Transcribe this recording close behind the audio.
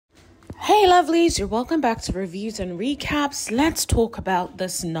Hey lovelies, you're welcome back to Reviews and Recaps. Let's talk about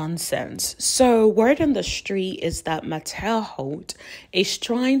this nonsense. So word on the street is that Martell Holt is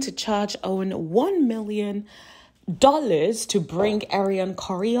trying to charge Owen $1 million to bring Arionne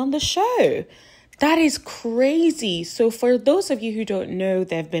Curry on the show. That is crazy. So for those of you who don't know,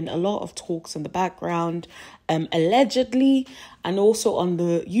 there have been a lot of talks in the background, allegedly, and also on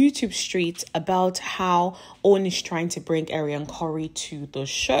the YouTube streets about how Owen is trying to bring Arionne Curry to the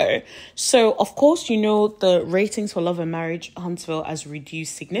show. So, of course, you know, the ratings for Love Marriage Huntsville has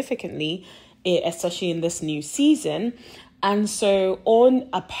reduced significantly, especially in this new season. And so Owen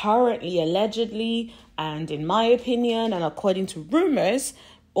apparently, allegedly, and in my opinion, and according to rumors,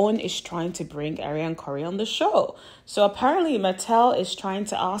 Owen is trying to bring Arionne Curry on the show. So apparently Martell is trying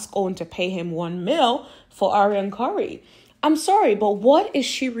to ask Owen to pay him $1 million for Arionne Curry. I'm sorry, but what is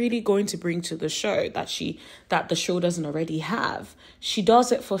she really going to bring to the show that the show doesn't already have? She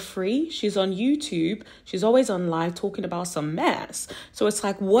does it for free. She's on YouTube. She's always on live talking about some mess. So it's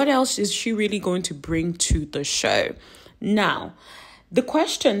like, what else is she really going to bring to the show? Now, the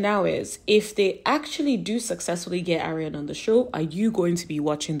question now is, if they actually do successfully get Arionne on the show, are you going to be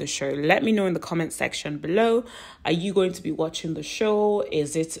watching the show? Let me know in the comment section below. Are you going to be watching the show?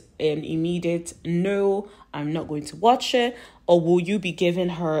 Is it an immediate no, I'm not going to watch it? Or will you be giving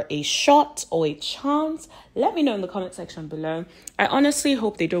her a shot or a chance? Let me know in the comment section below. I honestly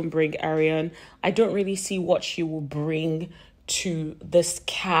hope they don't bring Arionne. I don't really see what she will bring to this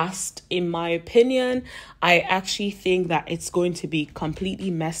cast. In my opinion, I actually think that it's going to be completely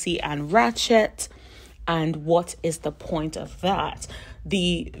messy and ratchet. And what is the point of that?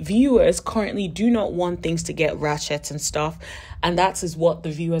 The viewers currently do not want things to get ratchet and stuff, and that is what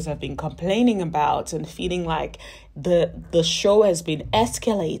the viewers have been complaining about and feeling like the show has been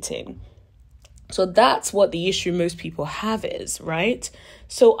escalating. So that's what the issue most people have is, right?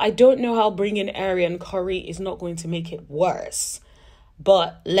 So I don't know how bringing Arionne Curry is not going to make it worse.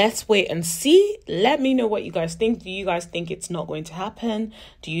 But let's wait and see. Let me know what you guys think. Do you guys think it's not going to happen?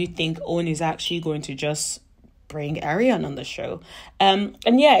 Do you think Owen is actually going to just bring Arionne on the show? And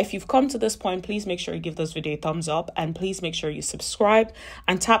yeah, if you've come to this point, please make sure you give this video a thumbs up, and please make sure you subscribe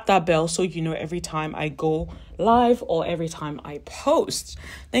and tap that bell so you know every time I go live or every time I post.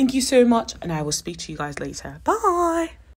 Thank you so much, and I will speak to you guys later. Bye.